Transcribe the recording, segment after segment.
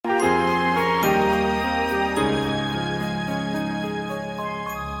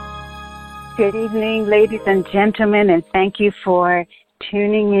Good evening, ladies and gentlemen, and thank you for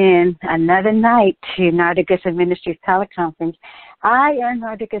tuning in another night to Narda Ministries teleconference. I am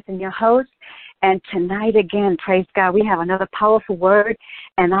Narda your host, and tonight again, praise God, we have another powerful word,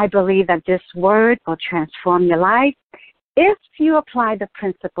 and I believe that this word will transform your life if you apply the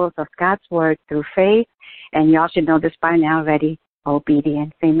principles of God's word through faith, and y'all should know this by now already,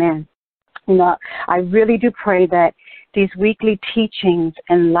 obedience. Amen. You know, I really do pray that these weekly teachings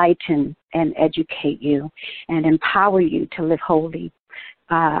enlighten and educate you and empower you to live holy.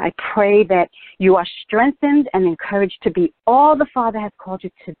 I pray that you are strengthened and encouraged to be all the Father has called you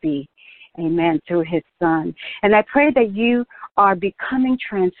to be. Amen, through his Son. And I pray that you are becoming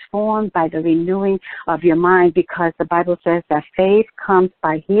transformed by the renewing of your mind, because the Bible says that faith comes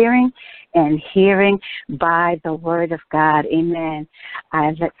by hearing and hearing by the word of God. Amen.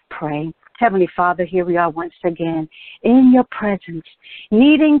 Let's pray. Heavenly Father, here we are once again in your presence,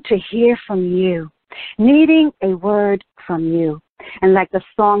 needing to hear from you, needing a word from you. And like the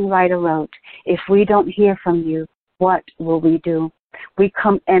songwriter wrote, if we don't hear from you, what will we do? We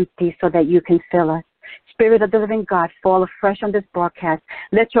come empty so that you can fill us. Spirit of the living God, fall afresh on this broadcast.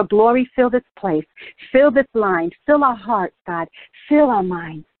 Let your glory fill this place, fill this line, fill our hearts, God, fill our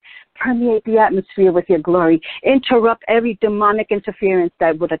minds. Permeate the atmosphere with your glory. Interrupt every demonic interference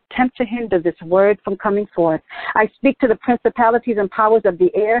that would attempt to hinder this word from coming forth. I speak to the principalities and powers of the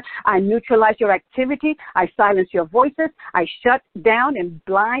air. I neutralize your activity. I silence your voices. I shut down and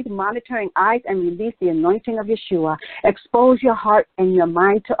blind monitoring eyes and release the anointing of Yeshua. Expose your heart and your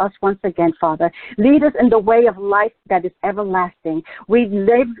mind to us once again, Father. Lead us in the way of life that is everlasting. We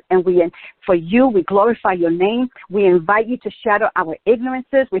live and for you, we glorify your name. We invite you to shatter our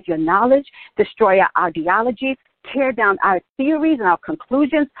ignorances with your knowledge, destroy our ideologies, tear down our theories and our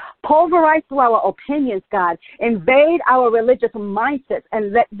conclusions, pulverize through our opinions, God, invade our religious mindsets,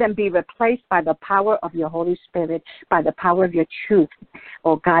 and let them be replaced by the power of your Holy Spirit, by the power of your truth,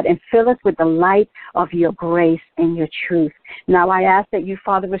 oh God, and fill us with the light of your grace and your truth. Now I ask that you,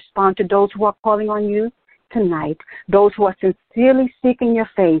 Father, respond to those who are calling on you tonight, those who are sincerely seeking your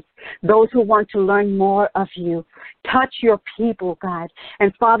face, those who want to learn more of you. Touch your people, God.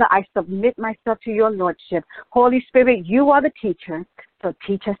 And Father, I submit myself to your lordship. Holy Spirit, you are the teacher. So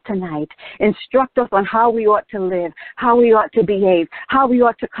teach us tonight. Instruct us on how we ought to live, how we ought to behave, how we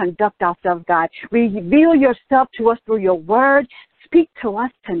ought to conduct ourselves, God. Reveal yourself to us through your word. Speak to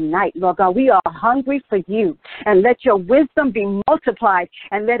us tonight, Lord God. We are hungry for you. And let your wisdom be multiplied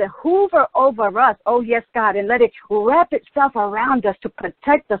and let it hoover over us. Oh, yes, God. And let it wrap itself around us to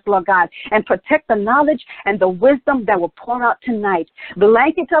protect us, Lord God, and protect the knowledge and the wisdom that will pour out tonight.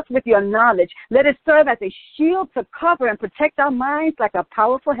 Blanket us with your knowledge. Let it serve as a shield to cover and protect our minds like a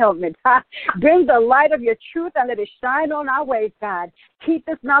powerful helmet. Bring the light of your truth and let it shine on our ways, God. Keep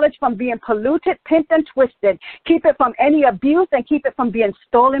this knowledge from being polluted, pinned, and twisted. Keep it from any abuse and keep it from being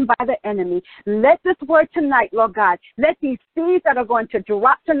stolen by the enemy. Let this word tonight, Lord God, let these seeds that are going to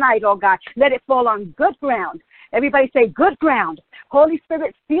drop tonight, Lord God, let it fall on good ground. Everybody say good ground. Holy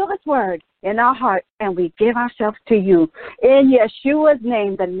Spirit, seal this word in our heart, and we give ourselves to you. In Yeshua's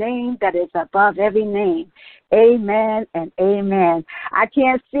name, the name that is above every name. Amen and amen. I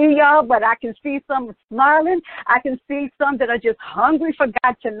can't see y'all, but I can see some smiling. I can see some that are just hungry for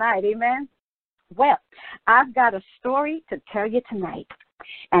God tonight. Amen. Well, I've got a story to tell you tonight.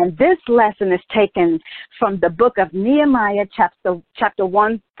 And this lesson is taken from the book of Nehemiah, chapter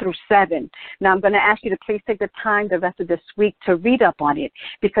 1 through 7. Now, I'm going to ask you to please take the time the rest of this week to read up on it,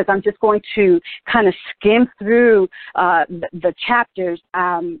 because I'm just going to kind of skim through the chapters.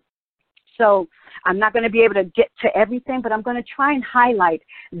 So I'm not going to be able to get to everything, but I'm going to try and highlight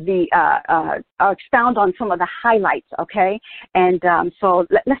expound on some of the highlights, okay? And so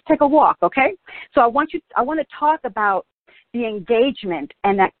let's take a walk, okay? So I want to talk about the engagement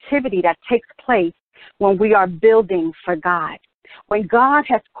and activity that takes place when we are building for God. When God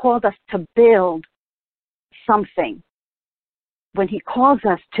has called us to build something, when he calls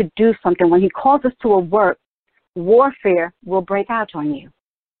us to do something, when he calls us to a work, warfare will break out on you.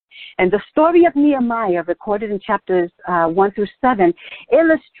 And the story of Nehemiah, recorded in chapters 1 through 7,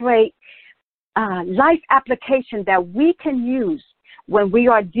 illustrate life application that we can use when we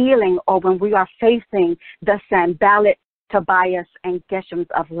are dealing or when we are facing the Sanballat, Tobias, and Geshems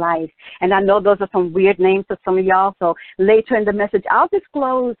of life. And I know those are some weird names to some of y'all, so later in the message, I'll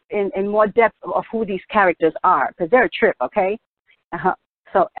disclose in more depth of who these characters are, because they're a trip, okay?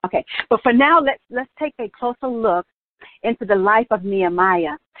 So, okay. But for now, let's take a closer look into the life of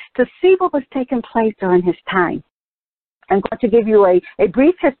Nehemiah to see what was taking place during his time. I'm going to give you a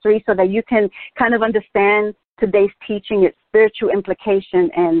brief history so that you can kind of understand today's teaching, its spiritual implication,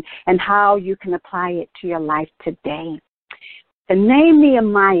 and how you can apply it to your life today. The name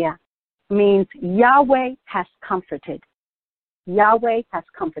Nehemiah means Yahweh has comforted. Yahweh has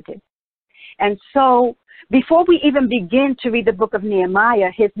comforted. And so before we even begin to read the book of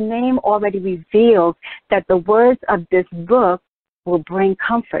Nehemiah, his name already reveals that the words of this book will bring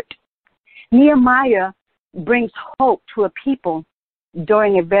comfort. Nehemiah brings hope to a people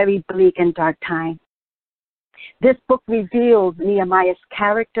during a very bleak and dark time. This book reveals Nehemiah's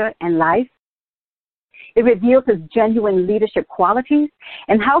character and life. It reveals his genuine leadership qualities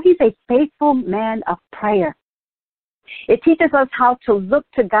and how he's a faithful man of prayer. It teaches us how to look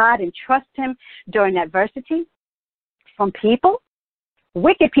to God and trust him during adversity from people,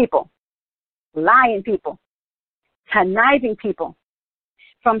 wicked people, lying people, conniving people,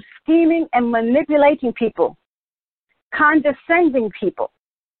 from scheming and manipulating people, condescending people.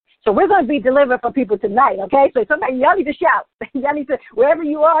 So we're going to be delivered from people tonight, okay? So somebody, y'all need to shout. Y'all need to, wherever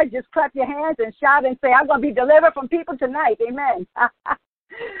you are, just clap your hands and shout and say, I'm going to be delivered from people tonight. Amen.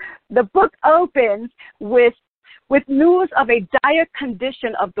 The book opens with news of a dire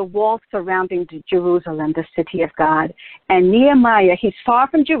condition of the walls surrounding Jerusalem, the city of God. And Nehemiah, he's far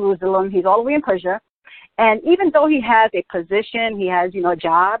from Jerusalem. He's all the way in Persia. And even though he has a position, he has, a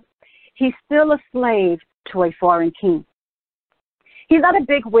job, he's still a slave to a foreign king. He's not a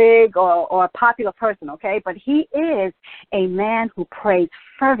big wig or a popular person, okay? But he is a man who prays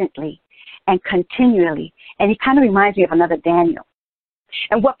fervently and continually. And he kind of reminds me of another Daniel.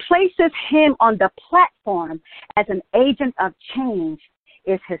 And what places him on the platform as an agent of change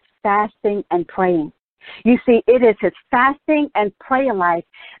is his fasting and praying. You see, it is his fasting and prayer life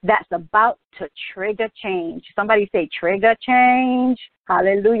that's about to trigger change. Somebody say trigger change.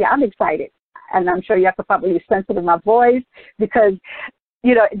 Hallelujah. I'm excited. And I'm sure y'all can probably sense it in my voice because,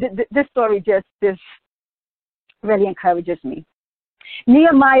 this story just really encourages me.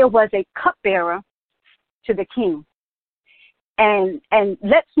 Nehemiah was a cupbearer to the king. And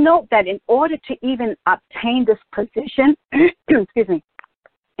let's note that in order to even obtain this position, excuse me,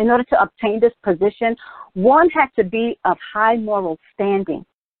 in order to obtain this position, one had to be of high moral standing,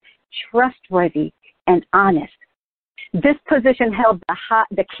 trustworthy, and honest. This position held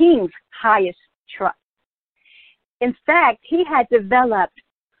the king's highest trust. In fact, he had developed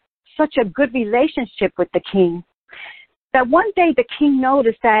such a good relationship with the king that one day the king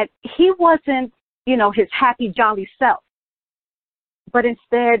noticed that he wasn't, his happy, jolly self, but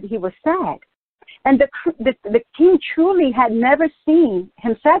instead he was sad. And the king truly had never seen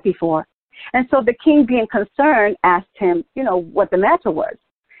him sad before. And so the king, being concerned, asked him, what the matter was.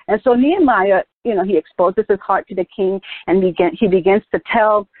 And so Nehemiah, he exposes his heart to the king, and he begins to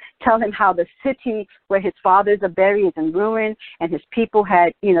tell him how the city where his fathers are buried is in ruin, and his people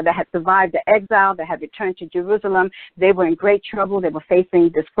had, that had survived the exile, that had returned to Jerusalem. They were in great trouble. They were facing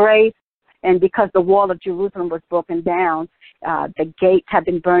disgrace. And because the wall of Jerusalem was broken down, the gates had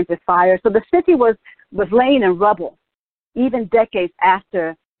been burned with fire. So the city was laying in rubble, even decades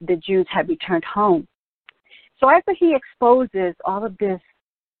after the Jews had returned home. So after he exposes all of this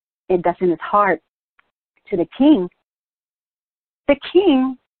that's in his heart to the king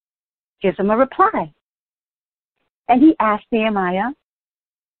gives him a reply. And he asked Nehemiah,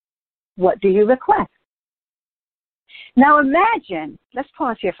 what do you request? Now imagine, let's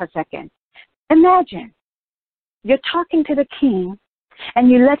pause here for a second. Imagine you're talking to the king and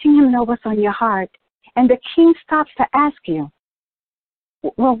you're letting him know what's on your heart, and the king stops to ask you,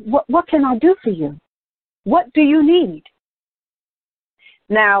 well, what can I do for you? What do you need?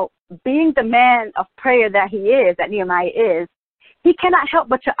 Now, being the man of prayer that Nehemiah is, he cannot help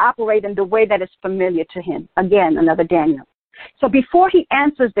but to operate in the way that is familiar to him. Again, another Daniel. So before he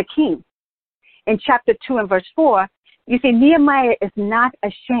answers the king, in chapter 2 and verse 4, you see, Nehemiah is not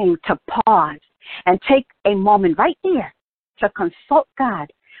ashamed to pause and take a moment right there to consult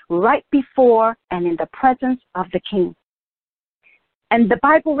God right before and in the presence of the king. And the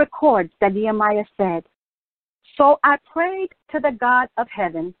Bible records that Nehemiah said, so I prayed to the God of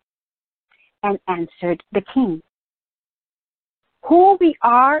heaven and answered the king. Who we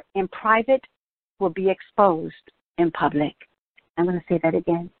are in private will be exposed in public. I'm going to say that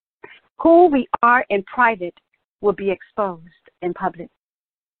again. Who we are in private will be exposed in public.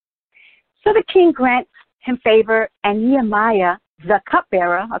 So the king grants him favor, and Nehemiah, the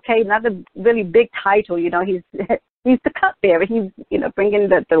cupbearer, okay, not a really big title, he's the cupbearer. He's, bringing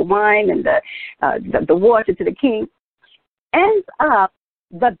the wine and the water to the king, ends up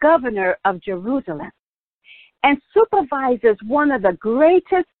the governor of Jerusalem and supervises one of the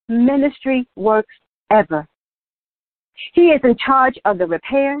greatest ministry works ever. He is in charge of the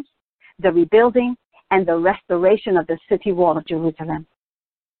repairs, the rebuilding, and the restoration of the city wall of Jerusalem.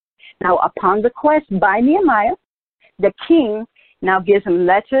 Now, upon request by Nehemiah, the king now gives him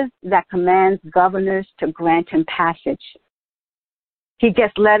letters that commands governors to grant him passage. He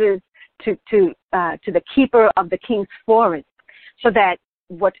gets letters to the keeper of the king's forest, so that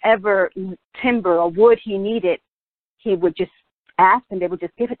whatever timber or wood he needed, he would just ask and they would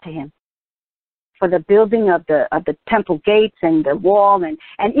just give it to him for the building of the temple gates and the wall, and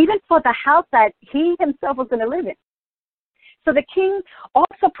even for the house that he himself was going to live in. So the king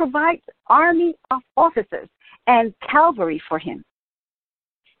also provides army of officers and cavalry for him.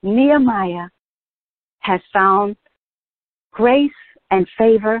 Nehemiah has found grace and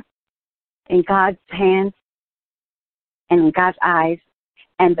favor in God's hands and in God's eyes,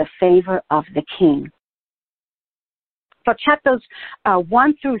 and the favor of the king. So chapters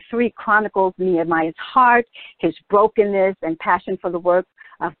 1 through 3 chronicles Nehemiah's heart, his brokenness, and passion for the work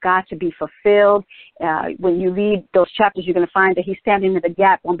of God to be fulfilled. When you read those chapters, you're going to find that he's standing in the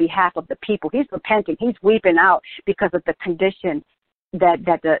gap on behalf of the people. He's repenting. He's weeping out because of the condition that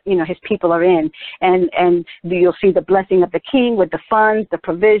his people are in, and you'll see the blessing of the king with the funds, the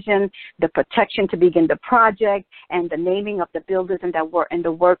provision, the protection to begin the project, and the naming of the builders and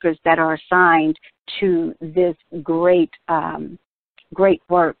the workers that are assigned to this great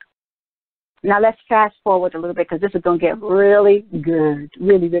work. Now let's fast forward a little bit, because this is going to get really good,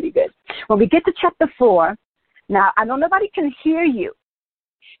 really, really good. When we get to chapter 4, now I know nobody can hear you,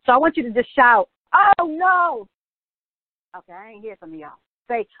 so I want you to just shout, "Oh no!" Okay, I ain't hear from y'all.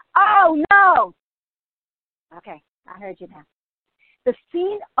 Say, "Oh no!" Okay, I heard you now. The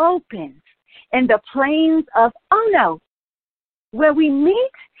scene opens in the plains of Ono, where we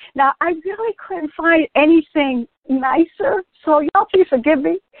meet. Now, I really couldn't find anything nicer, so y'all please forgive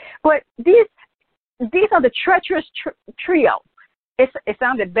me. But these are the treacherous trio. It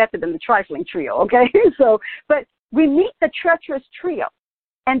sounded better than the trifling trio, okay? But we meet the treacherous trio,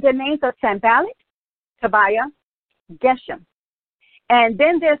 and their names are Sanballat, Tobiah, Geshem. And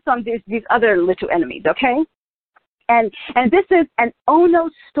then there's these other little enemies, okay? And this is an Ono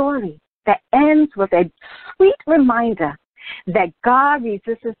story that ends with a sweet reminder that God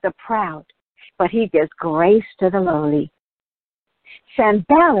resists the proud, but he gives grace to the lowly.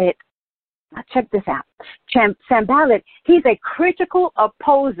 Sanballat, now check this out. Sanballat, he's a critical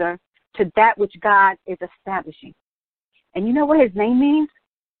opposer to that which God is establishing. And you know what his name means?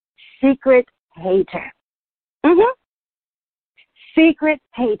 Secret hater. Secret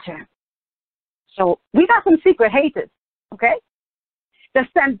hater. So we got some secret haters, okay? The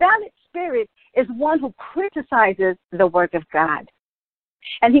Sanballat spirit is one who criticizes the work of God.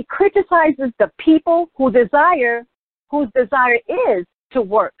 And he criticizes the people whose desire is to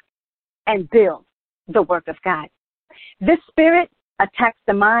work and build the work of God. This spirit attacks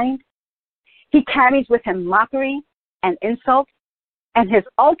the mind. He carries with him mockery and insult, and his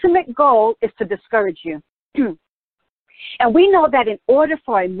ultimate goal is to discourage you. And we know that in order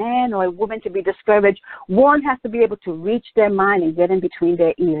for a man or a woman to be discouraged, one has to be able to reach their mind and get in between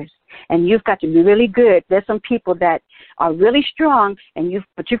their ears. And you've got to be really good. There's some people that are really strong,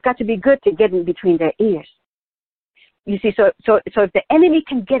 but you've got to be good to get in between their ears. You see, so if the enemy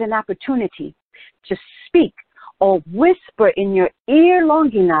can get an opportunity to speak or whisper in your ear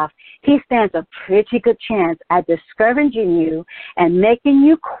long enough, he stands a pretty good chance at discouraging you and making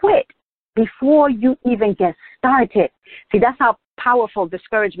you quit before you even get started. See, that's how powerful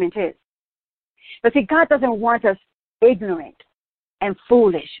discouragement is. But see, God doesn't want us ignorant and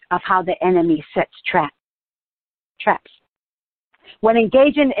foolish of how the enemy sets traps. When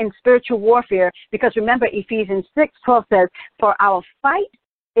engaging in spiritual warfare, because remember Ephesians 6:12 says, "For our fight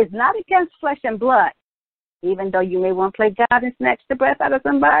is not against flesh and blood," even though you may want to play God and snatch the breath out of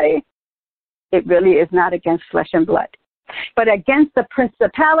somebody, it really is not against flesh and blood, but against the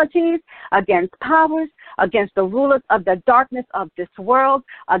principalities, against powers, against the rulers of the darkness of this world,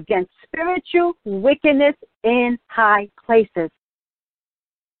 against spiritual wickedness in high places.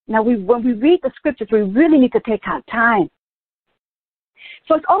 Now, when we read the scriptures, we really need to take our time.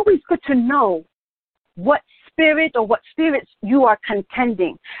 So it's always good to know what spirit or what spirits you are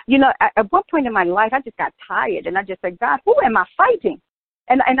contending. You know, at one point in my life, I just got tired, and I just said, "God, who am I fighting?"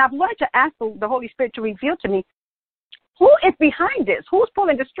 And I've learned to ask the Holy Spirit to reveal to me, who is behind this? Who's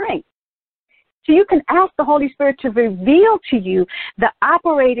pulling the string? So you can ask the Holy Spirit to reveal to you the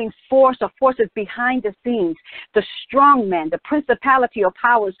operating force or forces behind the scenes, the strong man, the principality or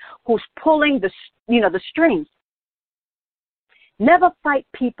powers who's pulling the strings. Never fight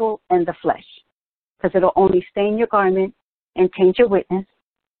people in the flesh, because it'll only stain your garment and taint your witness.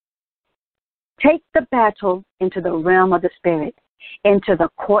 Take the battle into the realm of the Spirit, into the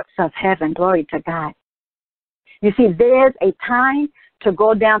courts of heaven. Glory to God. You see, there's a time to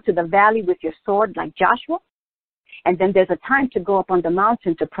go down to the valley with your sword like Joshua, and then there's a time to go up on the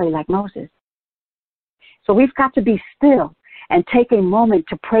mountain to pray like Moses. So we've got to be still and take a moment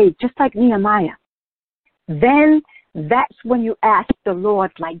to pray just like Nehemiah. Then that's when you ask the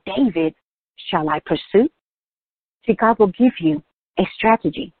Lord, like David, shall I pursue? See, God will give you a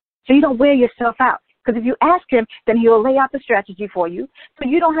strategy so you don't wear yourself out. Because if you ask him, then he'll lay out the strategy for you. So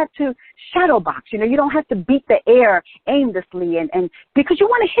you don't have to shadow box, you don't have to beat the air aimlessly and because you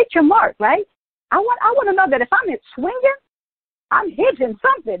want to hit your mark, right? I want to know that if I'm swinging, I'm hitting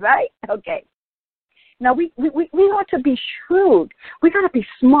something, right? Okay. Now we ought to be shrewd. We got to be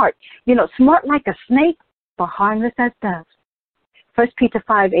smart, smart like a snake, but harmless as doves. 1 Peter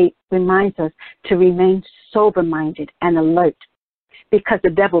 5:8 reminds us to remain sober-minded and alert because the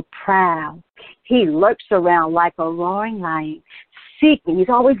devil prowls. He lurks around like a roaring lion, seeking. He's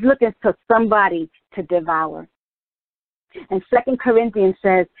always looking for somebody to devour. And 2 Corinthians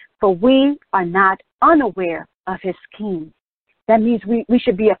says, for we are not unaware of his schemes. That means we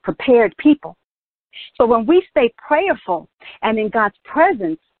should be a prepared people. So when we stay prayerful and in God's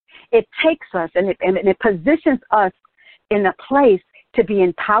presence, it takes us and it positions us in a place to be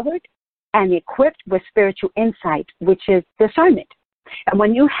empowered and equipped with spiritual insight, which is discernment. And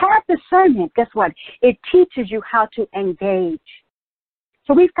when you have discernment, guess what? It teaches you how to engage.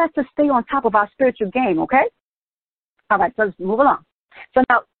 So we've got to stay on top of our spiritual game, okay? All right, so let's move along. So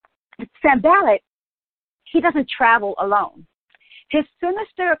now, Sanballat, he doesn't travel alone. His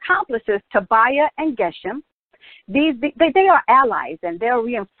sinister accomplices, Tobiah and Geshem, they are allies and they're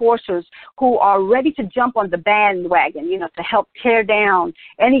reinforcers who are ready to jump on the bandwagon, to help tear down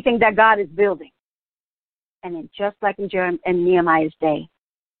anything that God is building. And then just like in Nehemiah's day,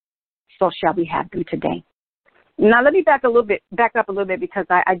 so shall we have them today. Now let me back up a little bit because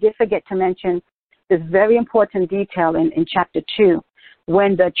I did forget to mention this very important detail in chapter 2,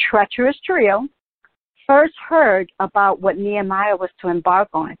 when the treacherous trio first heard about what Nehemiah was to embark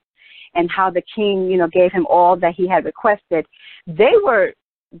on and how the king, gave him all that he had requested. They were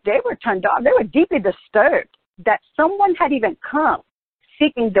turned off. They were deeply disturbed that someone had even come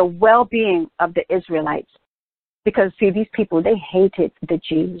seeking the well-being of the Israelites. Because, see, these people, they hated the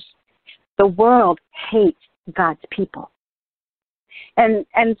Jews. The world hates God's people. And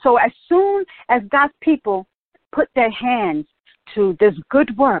so as soon as God's people put their hands to this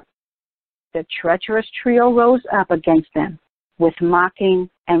good work, the treacherous trio rose up against them with mocking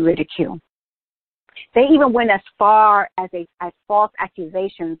and ridicule. They even went as far as false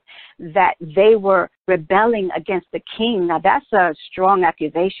accusations that they were rebelling against the king. Now, that's a strong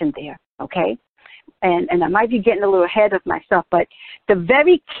accusation there, okay? And I might be getting a little ahead of myself, but the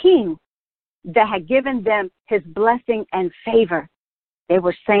very king that had given them his blessing and favor, they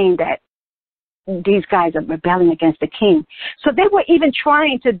were saying that these guys are rebelling against the king. So they were even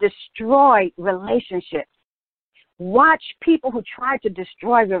trying to destroy relationships. Watch people who try to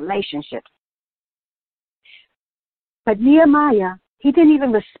destroy relationships. But Nehemiah, he didn't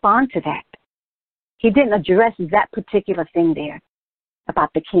even respond to that. He didn't address that particular thing there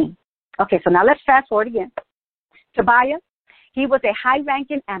about the king. Okay, so now let's fast forward again. Tobiah, he was a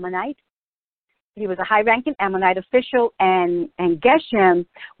high-ranking Ammonite. He was a high-ranking Ammonite official, and Geshem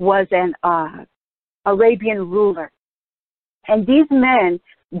was an Arabian ruler. And these men,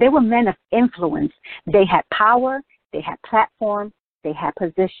 they were men of influence. They had power, they had platform, they had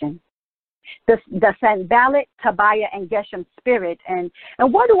position. The Sanballat, Tobiah, and Geshem spirit, and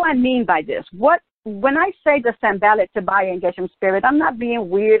what do I mean by this? When I say the Sanballat, Tobiah, and Geshem spirit, I'm not being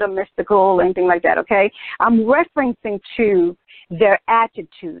weird or mystical or anything like that, okay? I'm referencing to their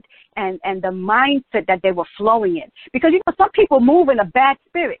attitude and the mindset that they were flowing in. Because, some people move in a bad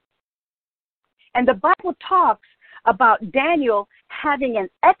spirit. And the Bible talks about Daniel having an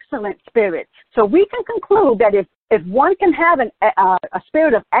excellent spirit. So we can conclude that if one can have a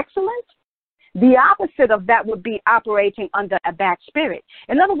spirit of excellence, the opposite of that would be operating under a bad spirit.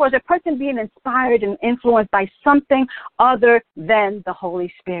 In other words, a person being inspired and influenced by something other than the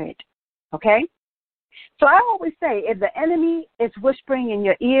Holy Spirit. Okay? So I always say, if the enemy is whispering in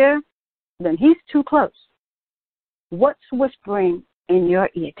your ear, then he's too close. What's whispering in your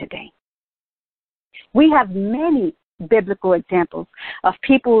ear today? We have many biblical examples of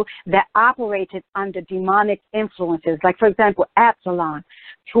people that operated under demonic influences. Like, for example, Absalom,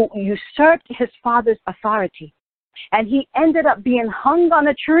 who usurped his father's authority. And he ended up being hung on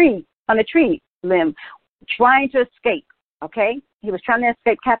a tree limb, trying to escape, okay? He was trying to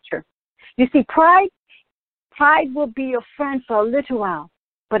escape capture. You see, pride will be your friend for a little while,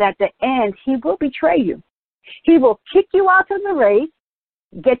 but at the end, he will betray you. He will kick you out of the race,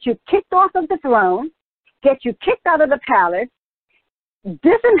 get you kicked off of the throne, get you kicked out of the palace,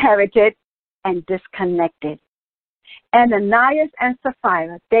 disinherited, and disconnected. Ananias and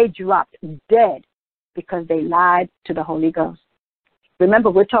Sapphira, they dropped dead because they lied to the Holy Ghost. Remember,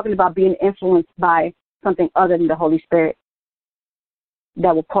 we're talking about being influenced by something other than the Holy Spirit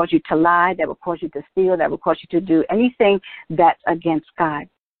that will cause you to lie, that will cause you to steal, that will cause you to do anything that's against God.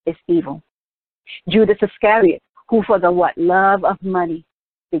 Is evil. Judas Iscariot, who for the love of money,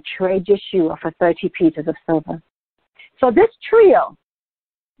 betrayed Yeshua for 30 pieces of silver. So this trio,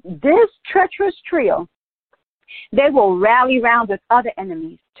 this treacherous trio, they will rally around with other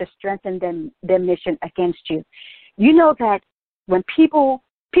enemies to strengthen their mission against you. You know that when people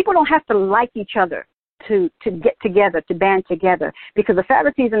don't have to like each other to get together, to band together, because the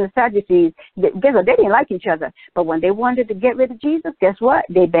Pharisees and the Sadducees, they didn't like each other. But when they wanted to get rid of Jesus, guess what?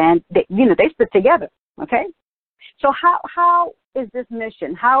 They stood together. Okay. So how is this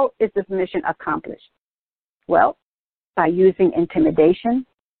mission? How is this mission accomplished? Well, by using intimidation,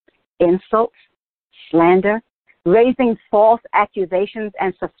 insults, slander, raising false accusations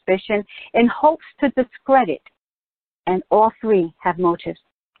and suspicion in hopes to discredit. And all three have motives.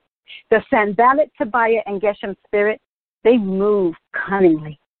 The Sanballat, Tobiah, and Geshem spirit, they move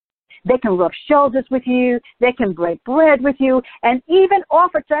cunningly. They can rub shoulders with you, they can break bread with you, and even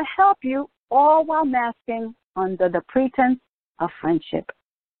offer to help you, all while masking under the pretense of friendship.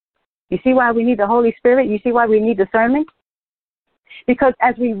 You see why we need the Holy Spirit? You see why we need discernment? Because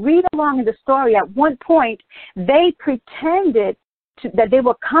as we read along in the story, at one point, they pretended that they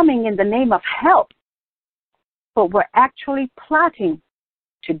were coming in the name of help, but were actually plotting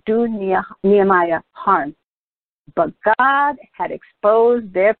to do Nehemiah harm. But God had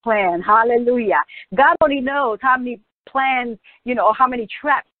exposed their plan. Hallelujah. God only knows how many plans, or how many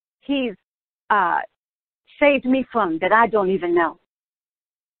traps he's saved me from that I don't even know.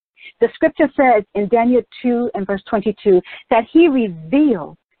 The scripture says in Daniel 2 and verse 22 that he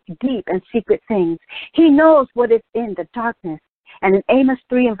reveals deep and secret things. He knows what is in the darkness. And in Amos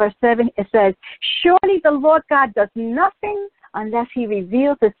 3 and verse 7, it says, surely the Lord God does nothing unless he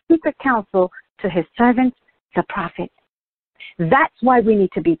reveals his secret counsel to his servants, the prophets. That's why we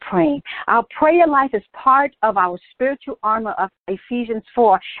need to be praying. Our prayer life is part of our spiritual armor of Ephesians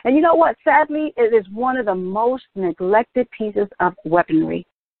 4. And you know what? Sadly, it is one of the most neglected pieces of weaponry.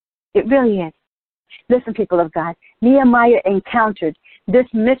 It really is. Listen, people of God, Nehemiah encountered this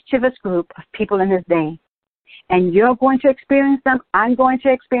mischievous group of people in his day. And you're going to experience them. I'm going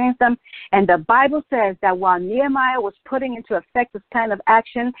to experience them. And the Bible says that while Nehemiah was putting into effect this plan of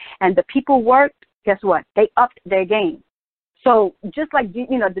action and the people worked, guess what? They upped their game. So just like,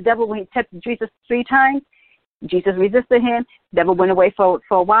 the devil, when he tempted Jesus 3 times, Jesus resisted him. The devil went away for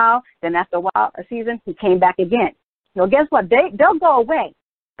a while. Then after a season, he came back again. So guess what? They'll go away,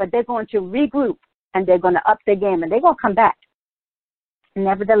 but they're going to regroup and they're going to up their game and they're going to come back.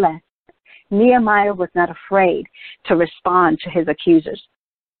 Nevertheless, Nehemiah was not afraid to respond to his accusers.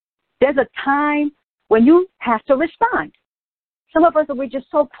 There's a time when you have to respond. Some of us, we're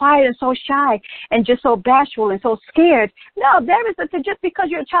just so quiet and so shy and just so bashful and so scared. No, just because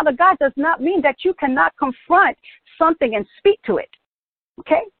you're a child of God does not mean that you cannot confront something and speak to it.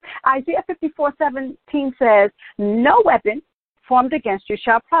 Okay? Isaiah 54:17 says, no weapon formed against you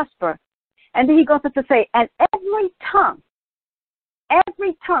shall prosper. And then he goes on to say, and every tongue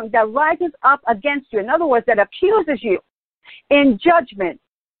that rises up against you, in other words, that accuses you in judgment,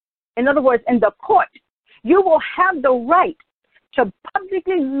 in other words, in the court, you will have the right to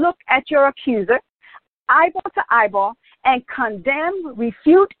publicly look at your accuser, eyeball to eyeball, and condemn,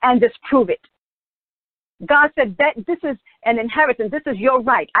 refute, and disprove it. God said that this is an inheritance. This is your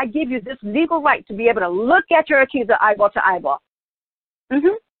right. I give you this legal right to be able to look at your accuser eyeball to eyeball.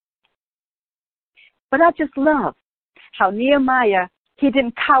 But I just love how Nehemiah, he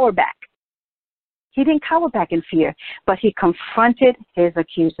didn't cower back. He didn't cower back in fear, but he confronted his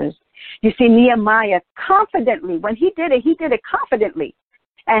accusers. You see, Nehemiah confidently, when he did it confidently.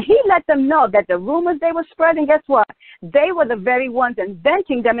 And he let them know that the rumors they were spreading, guess what? They were the very ones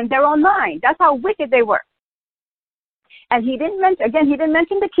inventing them in their own mind. That's how wicked they were. And he didn't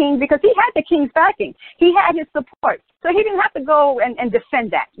mention the king because he had the king's backing. He had his support. So he didn't have to go and defend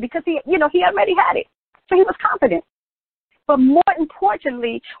that because he already had it. So he was confident. But more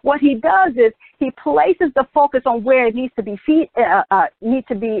importantly, what he does is he places the focus on where it needs to be,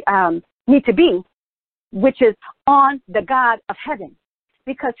 which is on the God of heaven,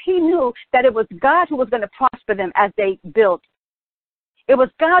 because he knew that it was God who was going to prosper them as they built. It was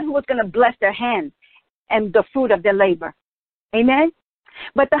God who was going to bless their hands and the fruit of their labor. Amen.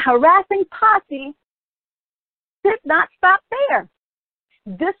 But the harassing posse did not stop there.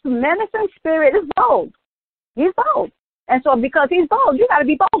 This menacing spirit is bold. He's bold. And so because he's bold, you got to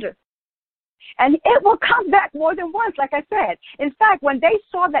be bolder. And it will come back more than once, like I said. In fact, when they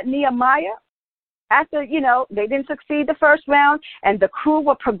saw that Nehemiah, after, they didn't succeed the first round and the crew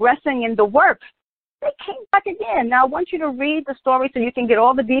were progressing in the work, they came back again. Now, I want you to read the story so you can get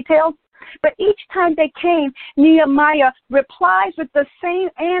all the details. But each time they came, Nehemiah replies with the same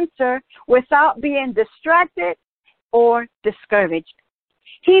answer without being distracted or discouraged.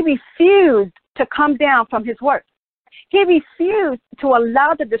 He refused to come down from his work. He refused to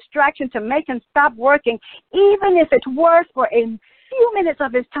allow the distraction to make him stop working, even if it's worth for a few minutes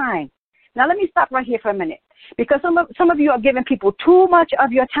of his time. Now, let me stop right here for a minute, because some of you are giving people too much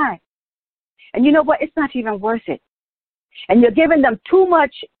of your time. And you know what? It's not even worth it. And you're giving them too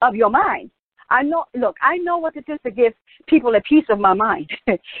much of your mind. I know what it is to give people a piece of my mind.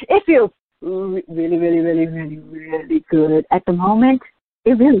 It feels really, really, really, really, really good at the moment.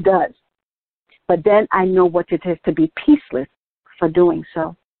 It really does. But then I know what it is to be peaceless for doing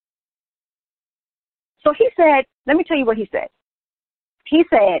so. So he said, let me tell you what he said. He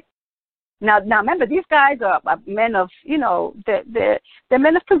said, now remember, these guys are men of, they're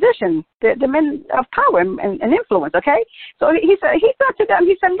men of position. They're men of power and influence, okay? So he said to them,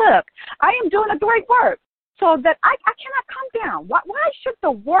 he said, look, I am doing a great work so that I cannot come down. Why should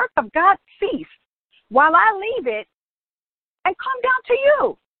the work of God cease while I leave it and come down to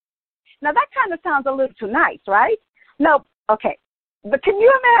you? Now, that kind of sounds a little too nice, right? No, okay. But can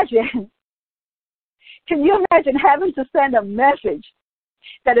you imagine having to send a message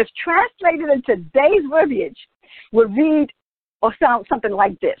that is translated in today's verbiage would read or sound something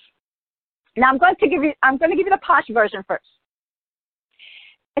like this? Now, I'm going to give you the posh version first.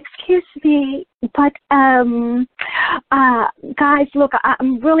 Excuse me, but guys, look,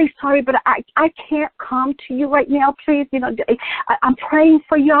 I'm really sorry, but I can't come to you right now. Please, I'm praying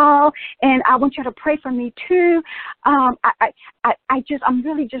for y'all, and I want you to pray for me too. I'm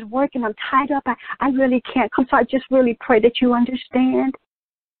really just working. I'm tied up. I really can't come. So I just really pray that you understand.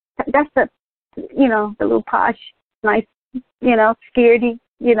 That's the little posh, nice, scaredy,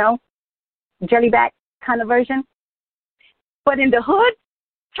 jellyback kind of version. But in the hood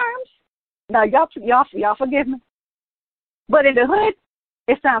terms, now y'all forgive me, but in the hood,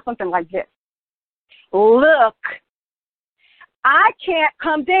 it sounds something like this. Look, I can't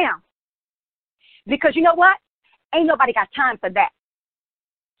come down because you know what? Ain't nobody got time for that.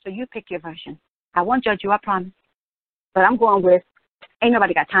 So you pick your version. I won't judge you, I promise. But I'm going with, ain't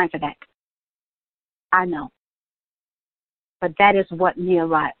nobody got time for that. I know. But that is what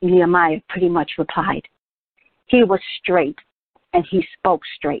Nehemiah pretty much replied. He was straight, and he spoke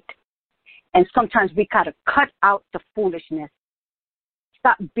straight. And sometimes we got to cut out the foolishness.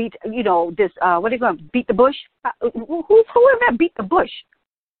 Stop beat the bush? Whoever beat the bush?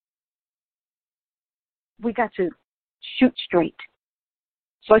 We got to shoot straight.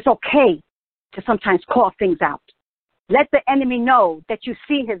 So it's okay to sometimes call things out. Let the enemy know that you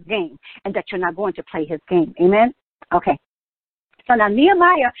see his game and that you're not going to play his game. Amen? Okay. So now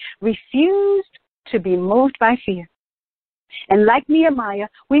Nehemiah refused to be moved by fear. And like Nehemiah,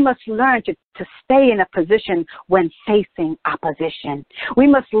 we must learn to stay in a position when facing opposition. We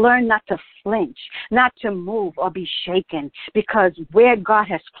must learn not to flinch, not to move or be shaken, because where God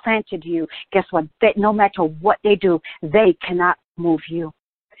has planted you, guess what? No matter what they do, they cannot move you.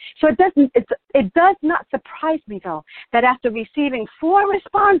 So it does not surprise me, though, that after receiving 4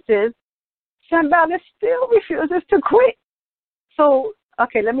 responses, Sanballat still refuses to quit. So,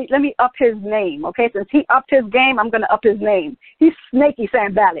 okay, let me up his name, okay? Since he upped his game, I'm going to up his name. He's Snaky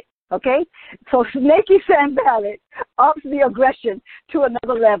Sanballat, okay? So Snaky Sanballat ups the aggression to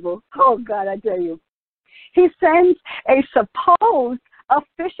another level. Oh, God, I tell you. He sends a supposed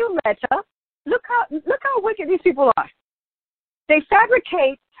official letter. Look how wicked these people are. They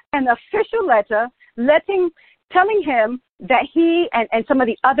fabricate an official letter telling him that he and some of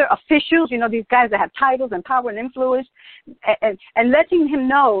the other officials, these guys that have titles and power and influence, and letting him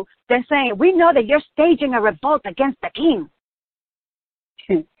know, they're saying, we know that you're staging a revolt against the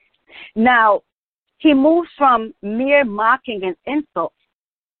king. Now, he moves from mere mocking and insults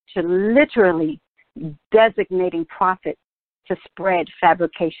to literally designating prophets to spread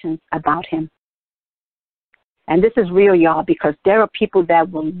fabrications about him. And this is real, y'all, because there are people that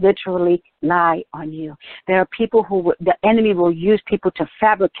will literally lie on you. There are people the enemy will use people to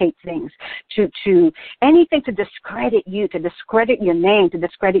fabricate things, to anything to discredit you, to discredit your name, to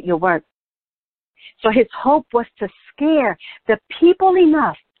discredit your work. So his hope was to scare the people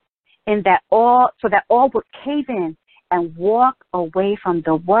enough so that all would cave in and walk away from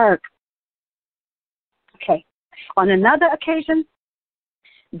the work. Okay. On another occasion,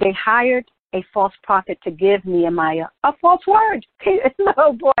 they hired a false prophet to give Nehemiah a false word.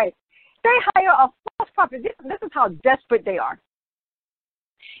 No, boy. They hire a false prophet. This is how desperate they are.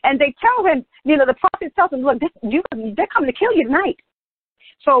 And they tell him, the prophet tells him, look, they're coming to kill you tonight.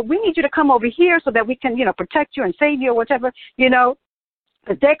 So we need you to come over here so that we can, protect you and save you or whatever,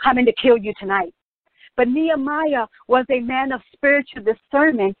 but they're coming to kill you tonight. But Nehemiah was a man of spiritual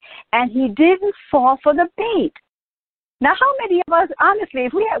discernment, and he didn't fall for the bait. Now, how many of us, honestly,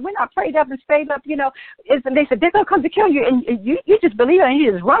 if we're not prayed up and stayed up, they said they're going to come to kill you, and you just believe it and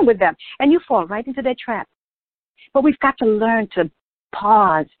you just run with them, and you fall right into their trap. But we've got to learn to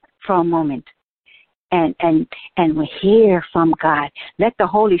pause for a moment and we hear from God. Let the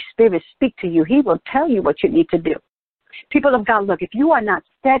Holy Spirit speak to you. He will tell you what you need to do. People of God, look, if you are not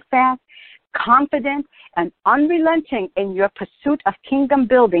steadfast, confident, and unrelenting in your pursuit of kingdom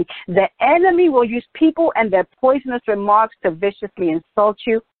building, the enemy will use people and their poisonous remarks to viciously insult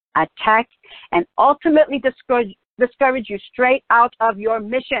you, attack, and ultimately discourage you straight out of your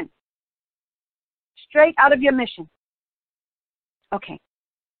mission. Straight out of your mission. Okay.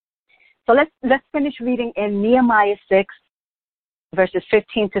 So let's finish reading in Nehemiah 6, verses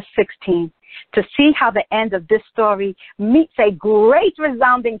 15 to 16, to see how the end of this story meets a great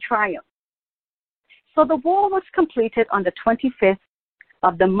resounding triumph. So the war was completed on the 25th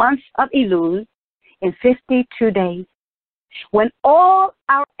of the month of Elul in 52 days. When all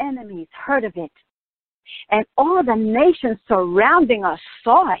our enemies heard of it, and all the nations surrounding us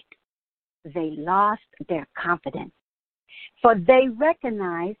saw it, they lost their confidence. For they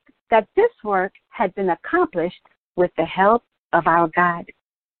recognized that this work had been accomplished with the help of our God.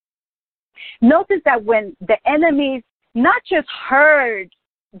 Notice that when the enemies not just heard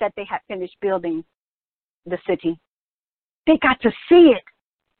that they had finished building the city, they got to see it.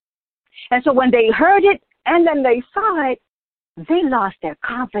 And so when they heard it and then they saw it, they lost their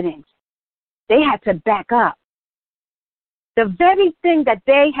confidence. They had to back up. The very thing that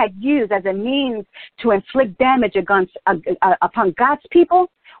they had used as a means to inflict damage upon God's people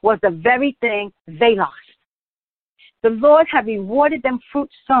was the very thing they lost. The Lord had rewarded them fruit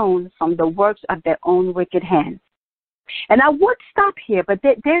sown from the works of their own wicked hands. And I would stop here, but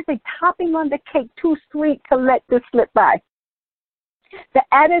there's a topping on the cake too sweet to let this slip by. The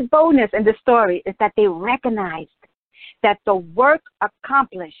added bonus in the story is that they recognized that the work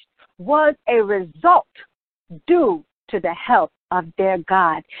accomplished was a result due to the help of their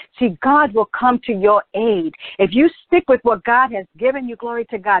God. See, God will come to your aid. If you stick with what God has given you, glory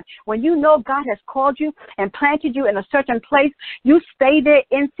to God. When you know God has called you and planted you in a certain place, you stay there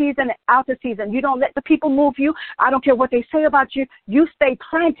in season and out of season. You don't let the people move you. I don't care what they say about you. You stay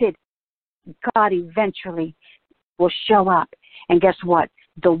planted. God eventually will show up. And guess what?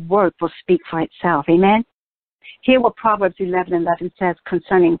 The word will speak for itself. Amen? Hear what Proverbs 11:11 says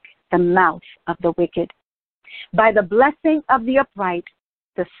concerning the mouth of the wicked. By the blessing of the upright,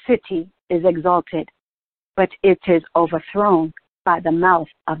 the city is exalted, but it is overthrown by the mouth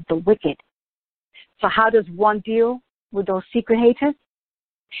of the wicked. So how does one deal with those secret haters?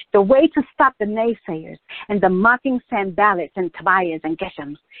 The way to stop the naysayers and the mocking Sanballats and Tobias and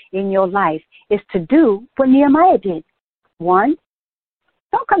Geshems in your life is to do what Nehemiah did. 1,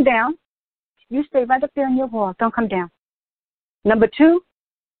 don't come down. You stay right up there in your wall. Don't come down. Number 2,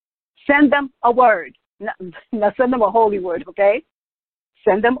 send them a word. Now send them a holy word, okay?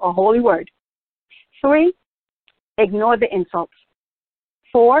 Send them a holy word. 3, ignore the insults.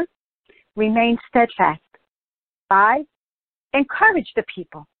 4, remain steadfast. 5, encourage the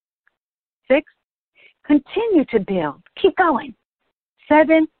people. 6, continue to build. Keep going.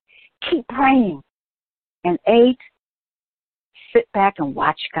 7, keep praying. And 8, sit back and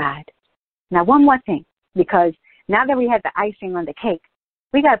watch God. Now, one more thing, because now that we have the icing on the cake,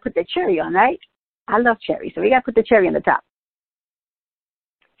 we got to put the cherry on, right? I love cherry, so we got to put the cherry on the top.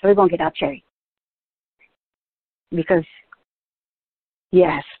 So we're going to get our cherry. Because,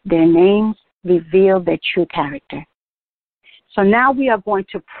 yes, their names reveal their true character. So now we are going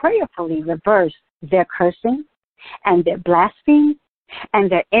to prayerfully reverse their cursing and their blasphemy and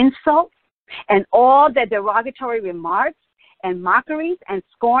their insults and all their derogatory remarks and mockeries and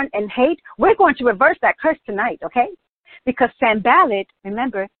scorn and hate. We're going to reverse that curse tonight, okay? Because Sanballat,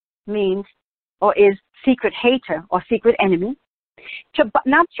 remember, means or is secret hater or secret enemy.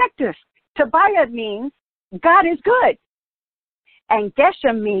 Now check this. Tobiah means God is good. And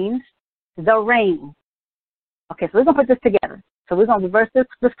Geshem means the rain. Okay, so we're going to put this together. So we're going to reverse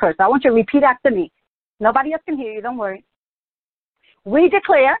this curse. I want you to repeat after me. Nobody else can hear you. Don't worry. We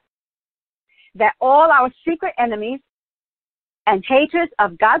declare that all our secret enemies and haters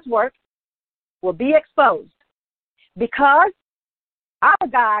of God's work will be exposed because our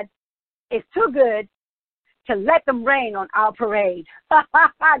God is too good to let them rain on our parade.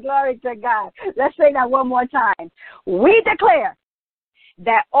 Glory to God. Let's say that one more time. We declare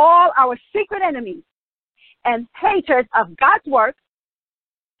that all our secret enemies and haters of God's work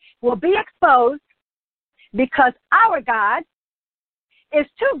will be exposed because our God is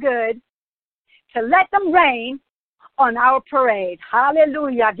too good to let them rain on our parade.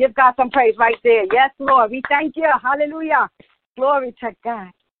 Hallelujah. Give God some praise right there. Yes, Lord. We thank you. Hallelujah. Glory to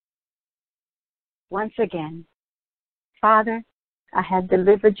God. Once again, Father, I have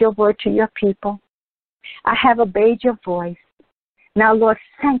delivered your word to your people. I have obeyed your voice. Now, Lord,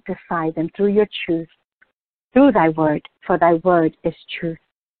 sanctify them through your truth, through thy word, for thy word is truth.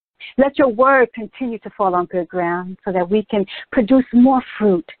 Let your word continue to fall on good ground so that we can produce more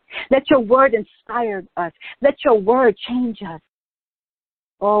fruit. Let your word inspire us. Let your word change us.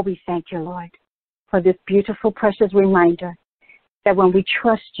 Oh, we thank you, Lord, for this beautiful, precious reminder that when we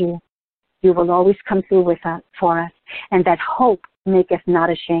trust you, you will always come through with us, for us, and that hope maketh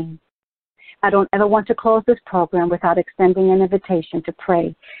not ashamed. I don't ever want to close this program without extending an invitation to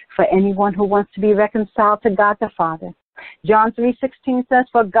pray for anyone who wants to be reconciled to God the Father. John 3:16 says,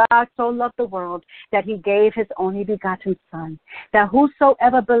 for God so loved the world that he gave his only begotten Son, that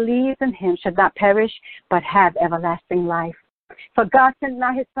whosoever believes in him should not perish but have everlasting life. For God sent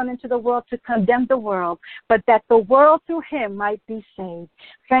not his Son into the world to condemn the world, but that the world through him might be saved.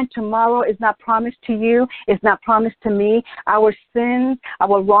 Friend, tomorrow is not promised to you, it's not promised to me. Our sins,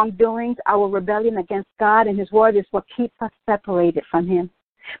 our wrongdoings, our rebellion against God and his word is what keeps us separated from him.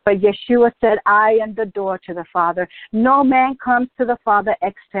 But Yeshua said, I am the door to the Father. No man comes to the Father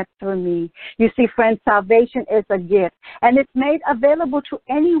except through me. You see, friends, salvation is a gift, and it's made available to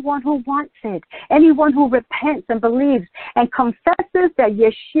anyone who wants it, anyone who repents and believes and confesses that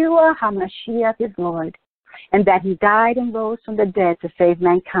Yeshua HaMashiach is Lord, and that he died and rose from the dead to save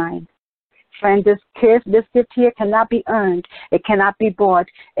mankind. Friend, this gift here cannot be earned, it cannot be bought,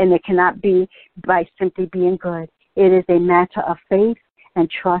 and it cannot be by simply being good. It is a matter of faith and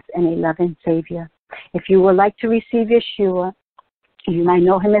trust in a loving Savior. If you would like to receive Yeshua, you might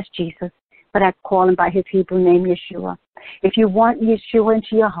know him as Jesus, but I call him by his Hebrew name, Yeshua. If you want Yeshua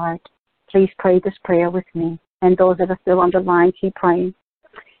into your heart, please pray this prayer with me. And those that are still on the line, keep praying.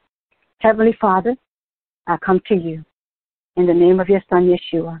 Heavenly Father, I come to you in the name of your Son,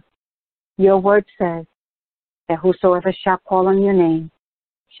 Yeshua. Your word says that whosoever shall call on your name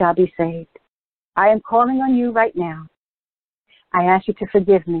shall be saved. I am calling on you right now. I ask you to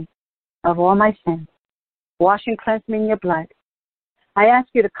forgive me of all my sins. Wash and cleanse me in your blood. I ask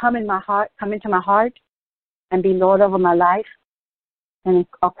you to come into my heart and be Lord over my life. And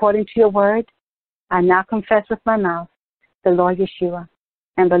according to your word, I now confess with my mouth the Lord Yeshua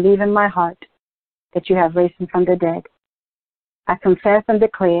and believe in my heart that you have raised him from the dead. I confess and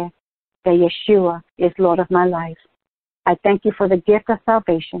declare that Yeshua is Lord of my life. I thank you for the gift of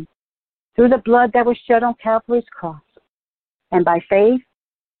salvation through the blood that was shed on Calvary's cross. And by faith,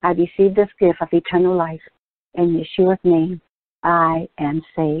 I receive this gift of eternal life. In Yeshua's name, I am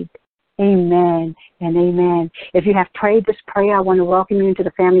saved. Amen and amen. If you have prayed this prayer, I want to welcome you into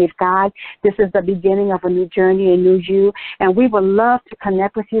the family of God. This is the beginning of a new journey, a new you, and we would love to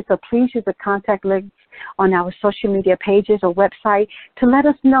connect with you. So please use the contact links on our social media pages or website to let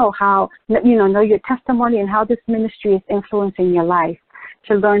us know how, know your testimony and how this ministry is influencing your life.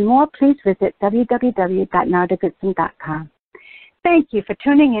 To learn more, please visit www.nardagoodson.com. Thank you for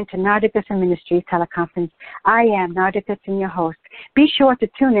tuning in to Narda Goodson Ministries teleconference. I am Narda Goodson, your host. Be sure to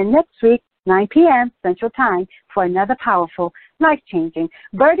tune in next week, 9 p.m. Central Time, for another powerful, life-changing,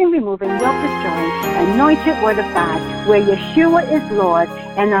 burden-removing, yoke-destroying, anointed word of God, where Yeshua is Lord,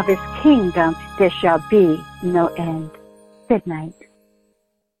 and of his kingdom there shall be no end. Good night.